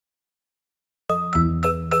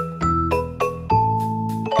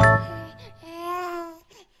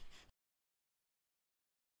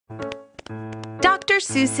Dr.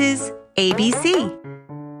 Seuss's ABC.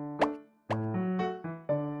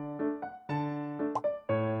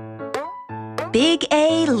 Big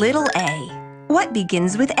A, little a. What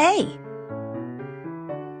begins with A?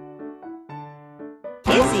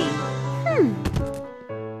 Izzy.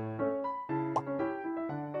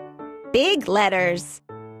 Big letters.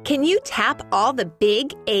 Can you tap all the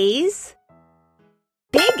big A's?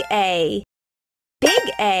 Big A.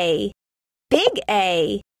 Big A. Big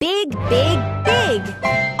A. Big, big, big.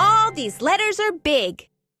 All these letters are big.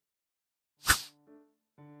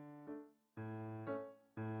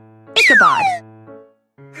 Ichabod.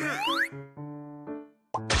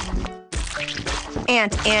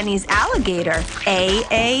 Aunt Annie's alligator.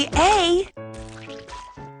 A.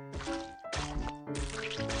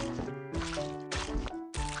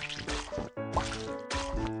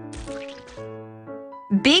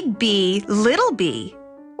 Big B, little b.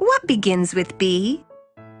 What begins with B?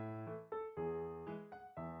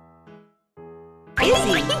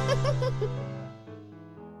 Izzy.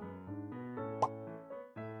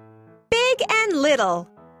 Big and little.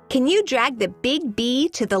 Can you drag the big B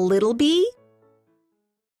to the little b?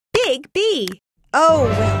 Big B. Oh,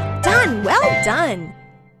 well done, well done.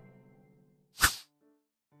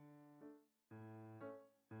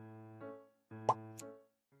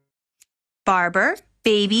 Barber,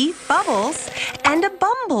 baby, bubbles, and a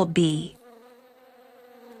bumblebee.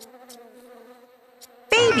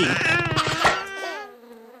 Baby.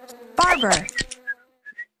 Barber.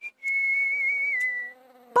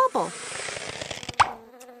 Bubble.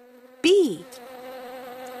 B.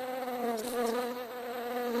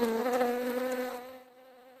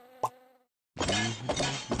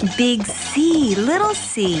 Big C, little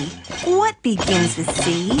c. What begins with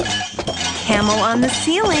C? Camel on the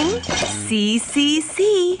ceiling. C.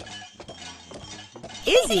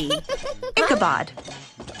 Izzy. Ichabod.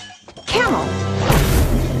 Camel.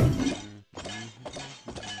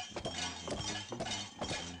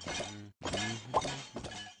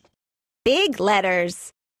 Big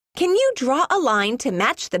letters. Can you draw a line to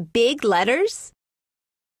match the big letters?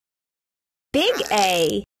 Big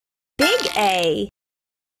A. Big A.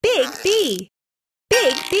 Big B.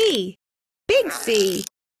 Big B. Big C.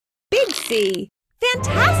 Big C.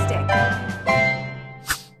 Fantastic!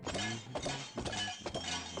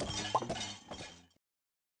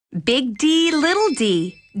 Big D, little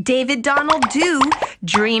d. David Donald Do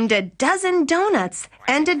dreamed a dozen donuts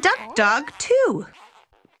and a duck dog too.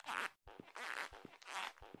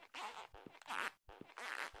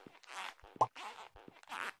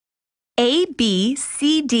 A, B,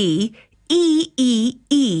 C, D,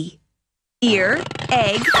 E. Ear,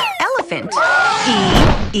 egg, elephant.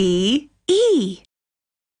 E.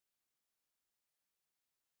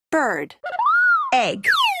 Bird. Egg,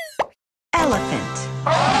 elephant.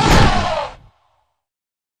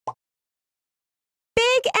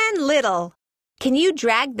 Big and little. Can you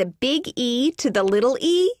drag the big E to the little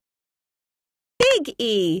e? Big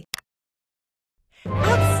E.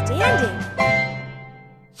 Outstanding!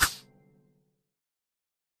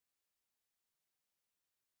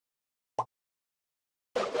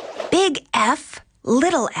 Big F,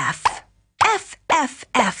 little f.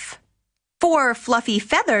 F. 4 fluffy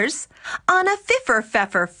feathers on a feff.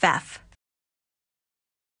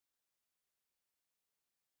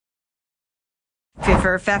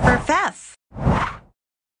 Feff.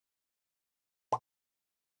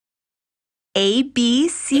 A, B,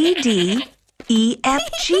 C, D, E, F,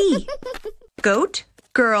 G. Goat,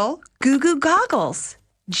 girl, goo goggles.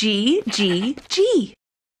 G.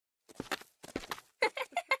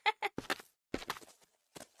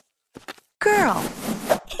 Girl.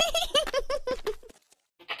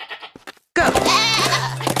 Goat.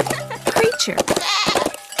 Creature.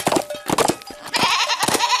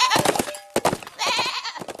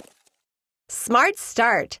 Smart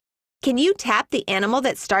start. Can you tap the animal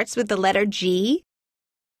that starts with the letter G?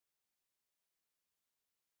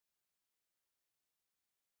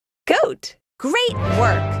 Goat. Great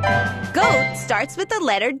work. Goat starts with the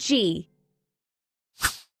letter G.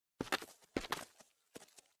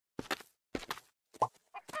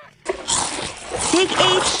 Big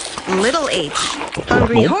H, little h.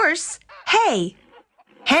 Hungry horse, hey.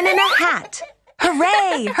 Hen in a hat.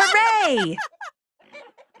 Hooray!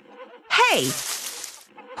 Hey.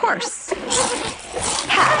 Horse.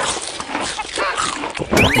 Hat.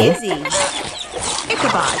 Izzy.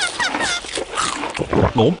 Ichabod.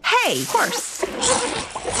 Hey, horse.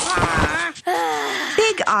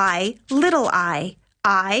 Big I, little I.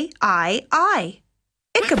 I.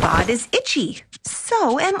 Ichabod is itchy.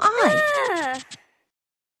 So am I.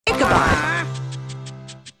 Ichabod.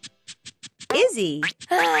 Izzy.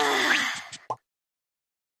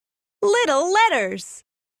 little letters.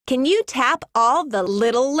 Can you tap all the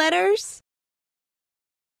little letters?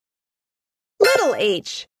 Little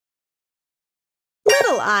h,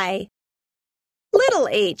 little I, little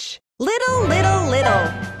h, little, little,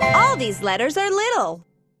 little. All these letters are little.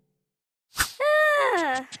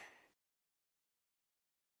 Ah.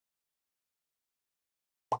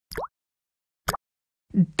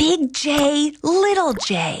 Big J, little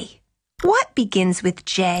j. What begins with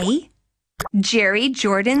J? Jerry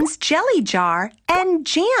Jordan's jelly jar and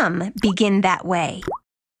jam begin that way.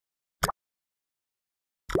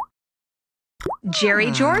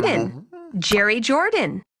 Jerry Jordan,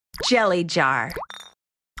 jelly jar.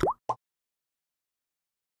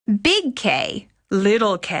 Big K,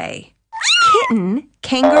 little k. Kitten,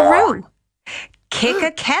 kangaroo. Kick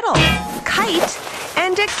a kettle, kite,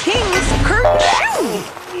 and a king's kerchoo.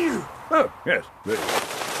 Oh, yes, very good.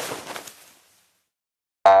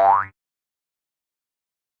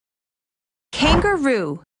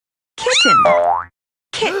 Kangaroo, kitten,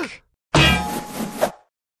 kick,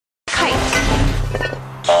 kite,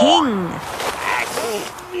 king.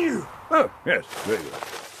 Oh, yes, very good.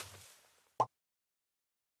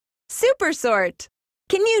 Super sort.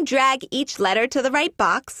 Can you drag each letter to the right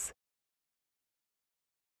box?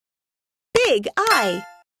 Big I,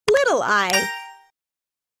 little I.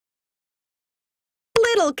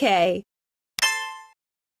 Little k.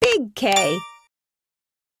 Big K.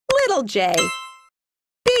 Little j.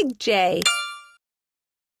 Big J.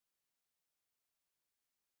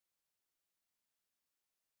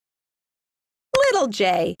 Little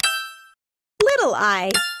j. Little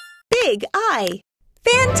I. Big I.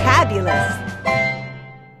 Fantabulous!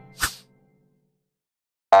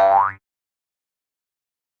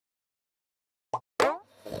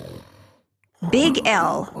 Big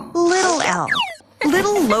L, little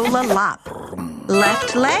Lola Lop.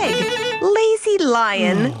 Left leg, lazy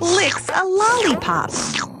lion licks a lollipop.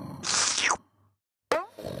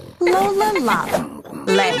 Lola Lop,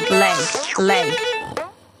 leg.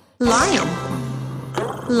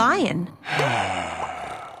 Lion.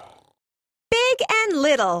 Big and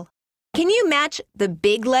little. Can you match the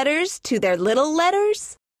big letters to their little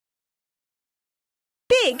letters?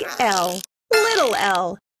 Big L, little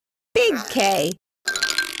l. Big K.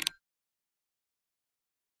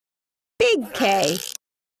 Big K.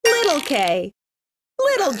 Little k.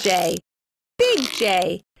 Little j. Big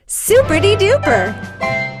J. Super-de-duper!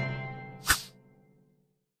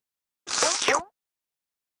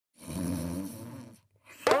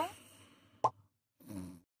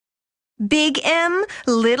 Big M,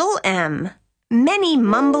 little m. Many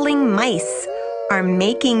mumbling mice are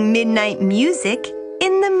making midnight music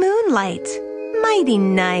in the moonlight. Mighty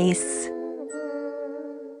nice.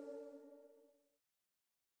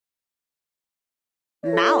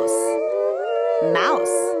 Mouse.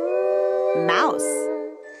 Mouse. Mouse.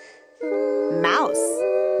 Mouse.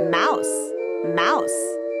 Mouse. Mouse.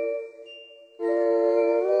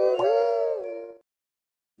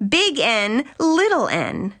 Big N, little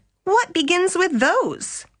n. What begins with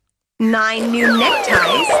those? 9 new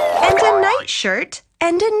neckties and a nightshirt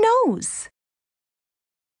and a nose.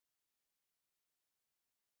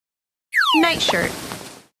 Nightshirt.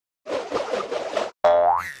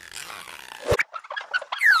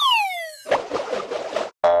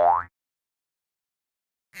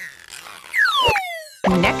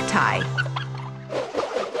 Necktie.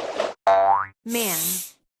 Man.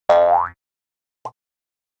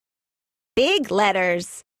 Big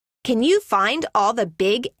letters. Can you find all the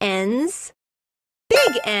big N's?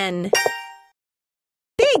 Big N.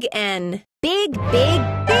 Big N. Big,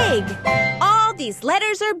 big, big. All these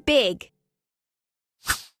letters are big.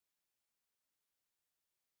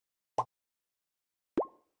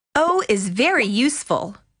 O is very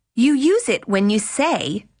useful. You use it when you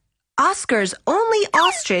say, Oscar's only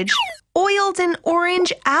ostrich oiled an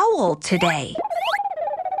orange owl today.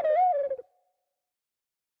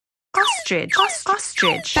 Ostrich,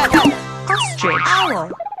 ostrich,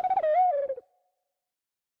 owl.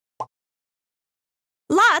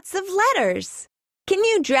 Lots of letters. Can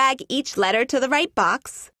you drag each letter to the right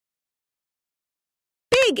box?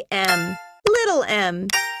 Big M, little m.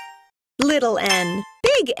 Little n,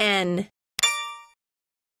 big N.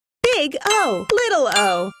 Big O, little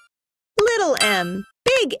m,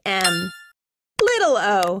 big M. Little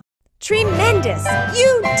o. Tremendous!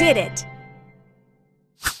 You did it!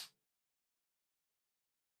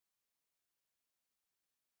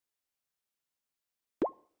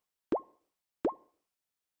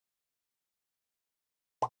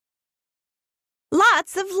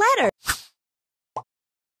 Lots of letters.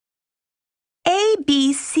 A,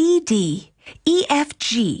 B, C, D, E, F,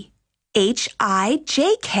 G,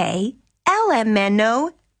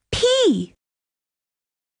 Hijklmnop. P.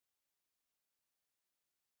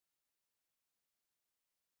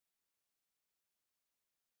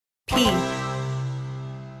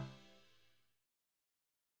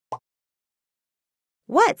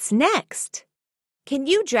 What's next? Can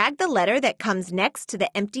you drag the letter that comes next to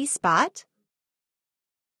the empty spot?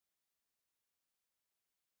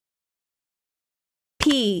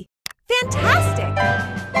 P. Fantastic!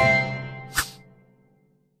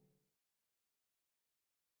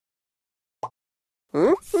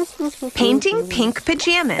 Painting pink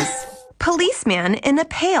pajamas. Policeman in a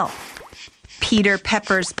pail. Peter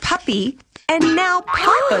Pepper's puppy, and now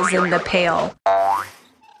Papa's in the pail.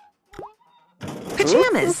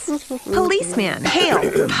 Pajamas. Policeman, pail,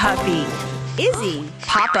 puppy. Izzy,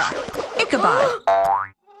 Papa, Ichabod.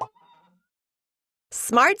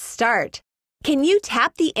 Smart start. Can you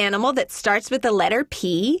tap the animal that starts with the letter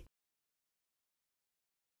P?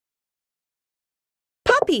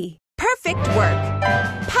 Puppy. Perfect work.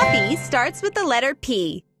 Puppy starts with the letter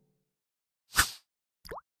P.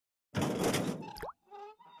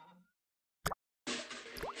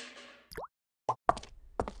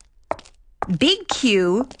 Big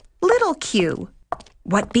Q, little q.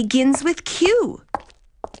 What begins with Q?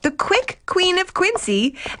 The quick Queen of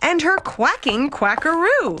Quincy and her quacking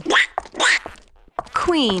quackaroo.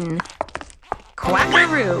 Queen,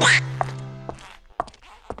 quackaroo.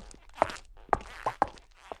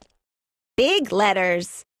 Big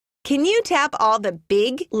letters. Can you tap all the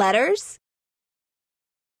big letters?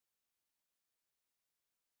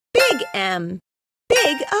 Big M,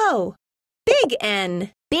 big O, big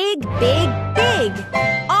N, big, big, big.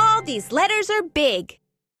 All these letters are big.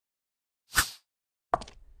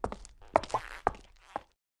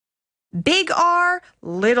 Big R,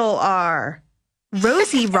 little r.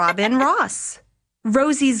 Rosie Robin Ross.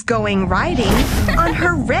 Rosie's going riding on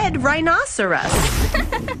her red rhinoceros.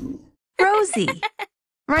 Rosie,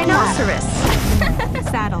 rhinoceros.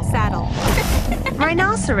 Saddle, saddle.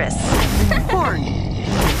 Rhinoceros. Horn.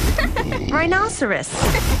 Rhinoceros.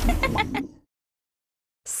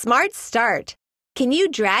 Smart start. Can you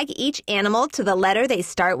drag each animal to the letter they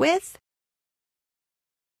start with?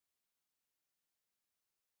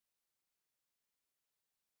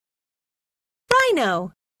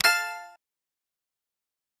 Rhino.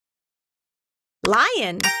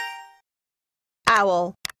 Lion.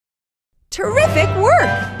 Owl. Terrific work!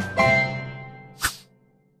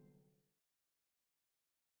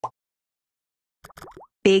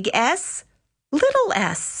 Big S, little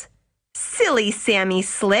s. Silly Sammy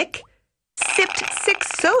Slick sipped 6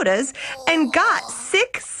 sodas and got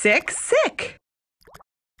sick, sick, sick.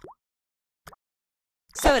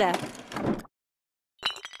 Soda.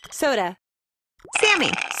 Soda.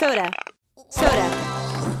 Sammy, Soda. Soda.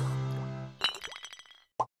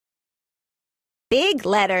 Big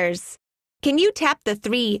letters. Can you tap the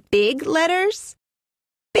 3 big letters?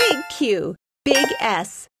 Big Q, big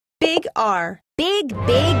S, big R, big,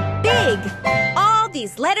 big, big. All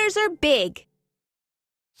these letters are big.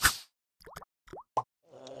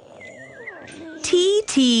 T,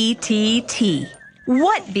 T, T, T.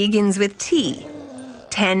 What begins with T?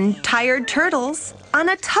 10 tired turtles on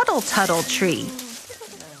a tuttle tree.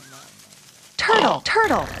 Turtle,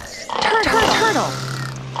 turtle, turtle, turtle,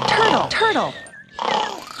 turtle, turtle.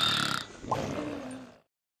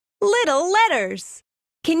 Little letters.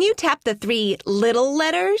 Can you tap the 3 little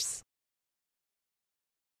letters?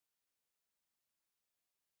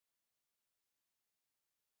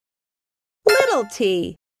 Little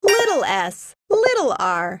T, little S, little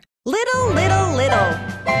R, little, little, little.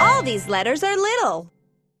 All these letters are little.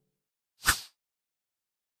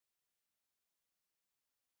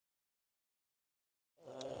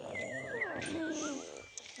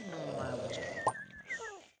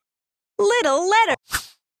 Little letter.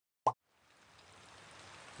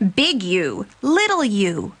 Big U, little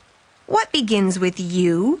u. What begins with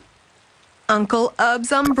U? Uncle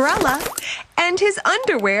Ub's umbrella and his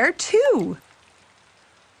underwear too.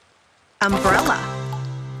 Umbrella.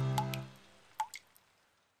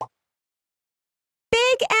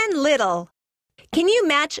 Big and little. Can you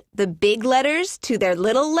match the big letters to their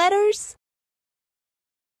little letters?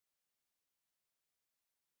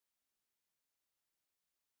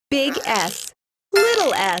 Big S,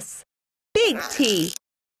 little s, big T,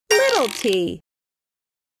 little t,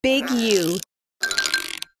 big U,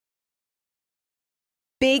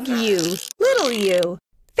 big U, little u.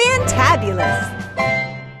 Fantabulous!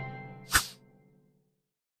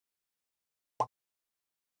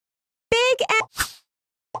 Big and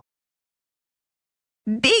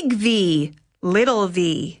Big V, little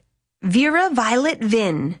v. Vera Violet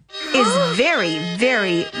Vin is very,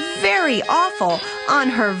 very, very awful on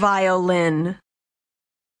her violin.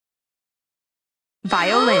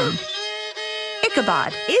 Violin.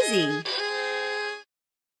 Ichabod. Izzy.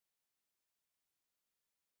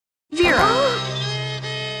 Vera.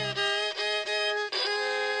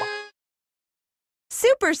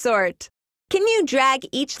 Super sort. Can you drag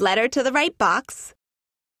each letter to the right box?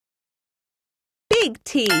 Big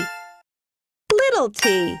T. Little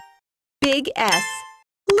t. Big S.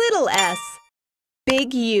 Little s.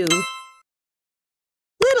 Big U.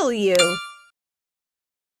 Little u.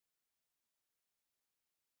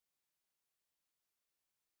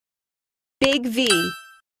 Big V.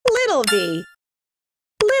 Little v.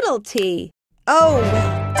 Little t. Oh,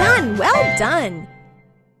 well done, well done.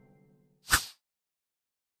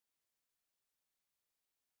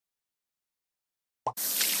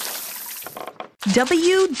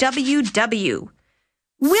 WWW.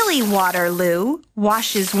 Willie Waterloo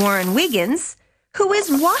washes Warren Wiggins, who is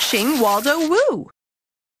washing Waldo Woo.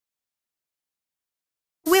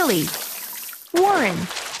 Willie. Warren.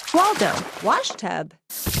 Waldo. Wash tub.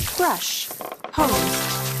 Brush. Hose.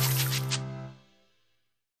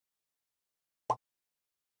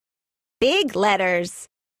 Big letters.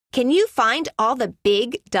 Can you find all the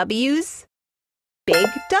big W's? Big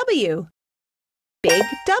W. Big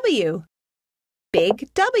W.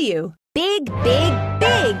 Big W. Big, big,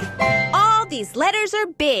 big. All these letters are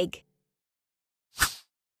big.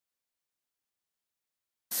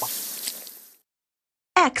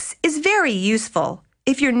 X is very useful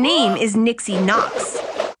if your name is Nixie Knox.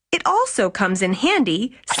 It also comes in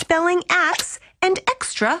handy spelling axe and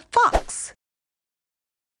extra fox.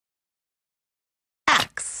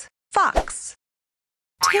 Axe, fox.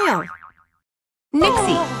 Tail.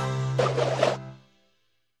 Nixie.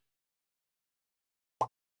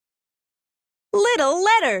 Little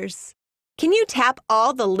letters. Can you tap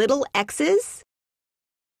all the little X's?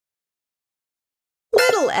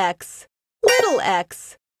 Little x, little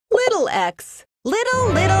x, little x, little,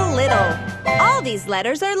 little, little. All these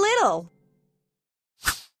letters are little.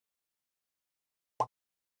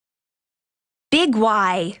 Big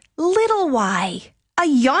Y, little y, a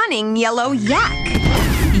yawning yellow yak.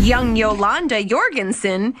 Young Yolanda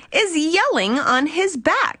Jorgensen is yelling on his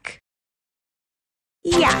back.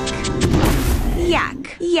 Yak,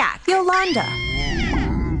 yak, yak, Yolanda.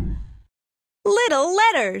 Little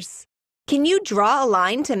letters. Can you draw a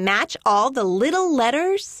line to match all the little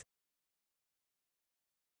letters?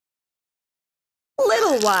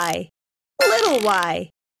 Little y, little y,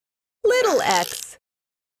 little x,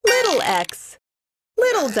 little x,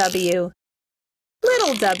 little w,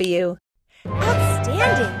 little w.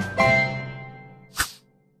 Outstanding!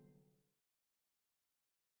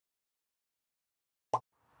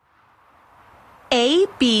 A,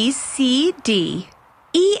 B, C, D,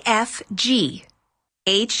 E, F, G,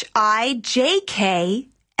 H, I, J, K,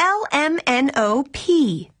 L, M, N, O,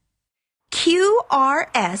 P, Q, R,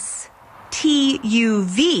 S, T, U,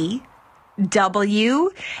 V, W,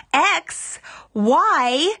 X,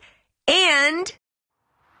 Y, and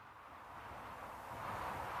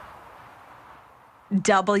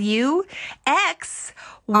W, X,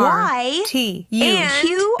 Y, T, U, and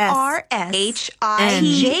Q, R, S, H, I,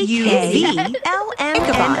 J, K, L, M,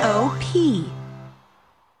 N, O, P.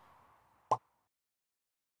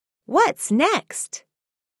 What's next?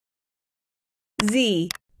 Z.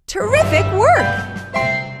 Terrific work!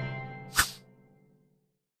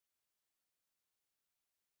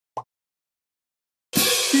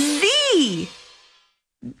 Z.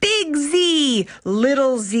 Big Z,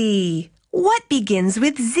 little z. What begins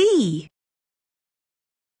with Z?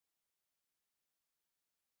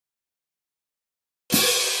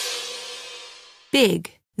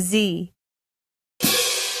 Big Z.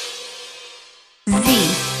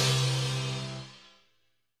 Z.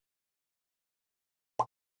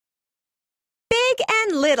 Big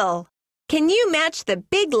and little. Can you match the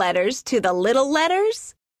big letters to the little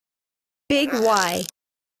letters? Big Y.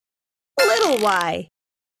 Little y.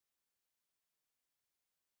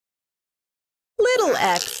 Little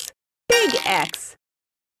x. Big X.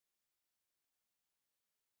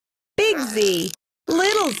 Big Z.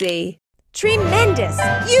 Little z. Tremendous!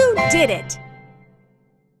 You did it!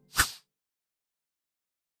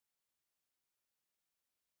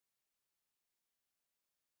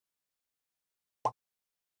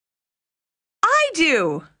 I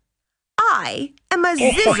do. I am a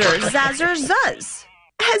Zizzer-Zazzer-Zuzz,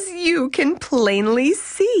 as you can plainly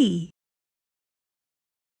see.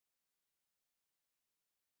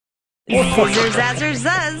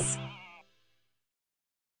 Zizzer-Zazzer-Zuzz.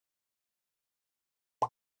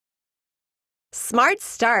 Smart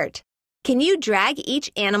start. Can you drag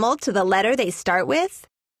each animal to the letter they start with?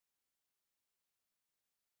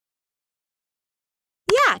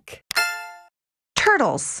 Yak.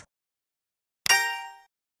 Turtles.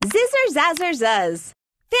 Zizzer-Zazzer-Zuzz.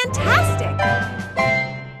 Fantastic!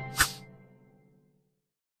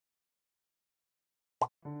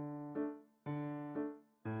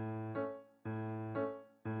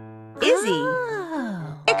 Izzy.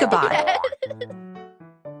 Ichabod.